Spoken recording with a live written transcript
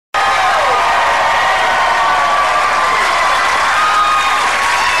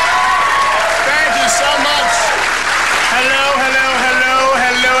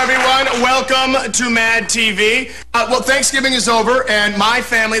welcome to Mad TV. Well, Thanksgiving is over, and my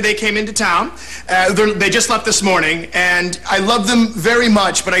family, they came into town. They just left this morning, and I love them very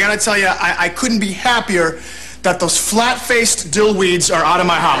much, but I gotta tell you, I couldn't be happier that those flat-faced dillweeds are out of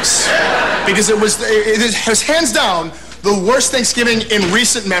my house. Because it was hands down the worst Thanksgiving in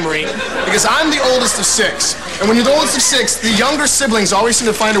recent memory, because I'm the oldest of 6. And when you're the oldest of 6, the younger siblings always seem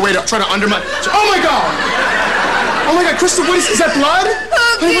to find a way to try to undermine. Oh my God! Oh my God, Crista, what is that blood?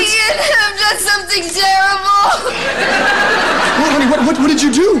 Oh, Keegan, I've done something terrible. Well, honey, what did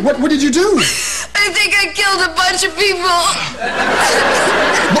you do? What did you do? I think I killed a bunch of people.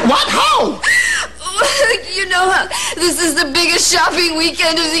 What? How? You know how this is the biggest shopping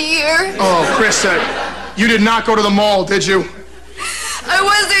weekend of the year? Oh, Crista, you did not go to the mall, did you? I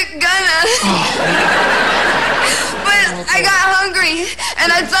wasn't gonna. But I got hungry,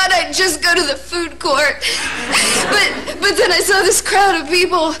 and I thought I'd just go to the food court. But then I saw this crowd of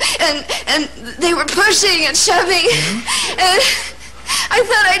people, and they were pushing and shoving, and I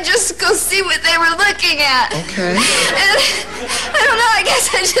thought I'd just go see what they were looking at. Okay. And I don't know, I guess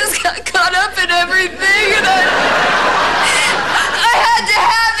I just got caught up in everything, and I had to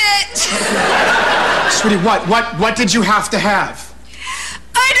have it. Sweetie, what did you have to have?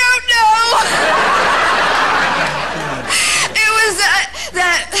 I don't know. It was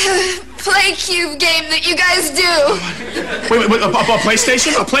that play cube game that you guys do. Wait, a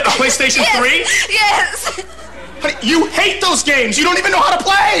PlayStation? A PlayStation 3? Yes. Honey, you hate those games. You don't even know how to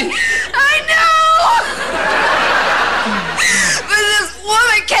play. I know. But this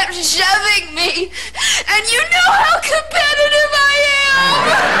woman kept shoving me, and you know how competitive I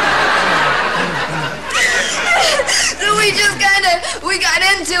am. So we got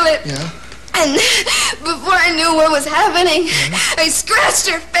into it. Yeah. And before I knew what was happening, I scratched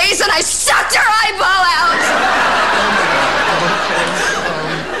her face and I sucked her eyeball out.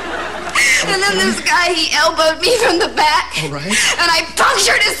 And then this guy, he elbowed me from the back. All right. And I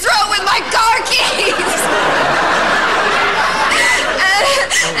punctured his throat with my car keys.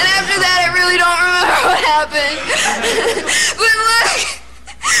 And after that, I really don't remember what happened. But look,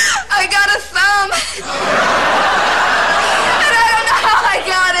 I got a thumb. And I don't know how I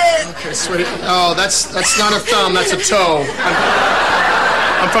got it. Okay, sweetie. Oh, that's not a thumb, that's a toe.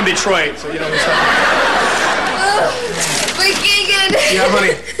 I'm from Detroit, so you know what's up. But Keegan. Yeah,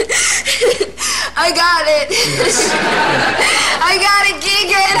 honey. I got it. Yes. I got it,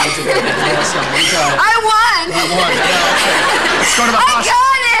 Keegan. Yes, honey, you got it. I won. You won. Yeah, okay. Let's go to the hospital. I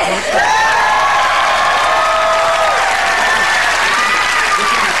got it.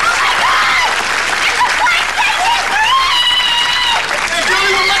 Hey, you're the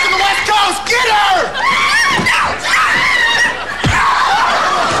only one left on the West Coast. Get her!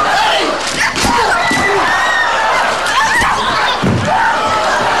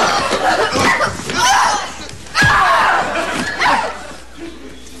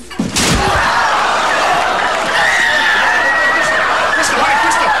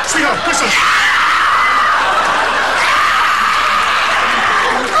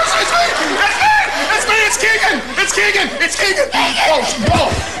 It's Keegan! Oh, whoa!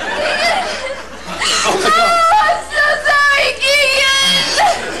 Oh, my God. I'm so sorry,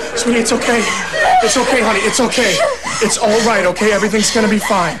 Keegan! Sweetie, it's okay. It's okay, honey. It's okay. It's all right, okay? Everything's gonna be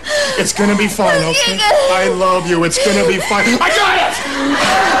fine. It's gonna be fine, okay? I love you. It's gonna be fine. I got it!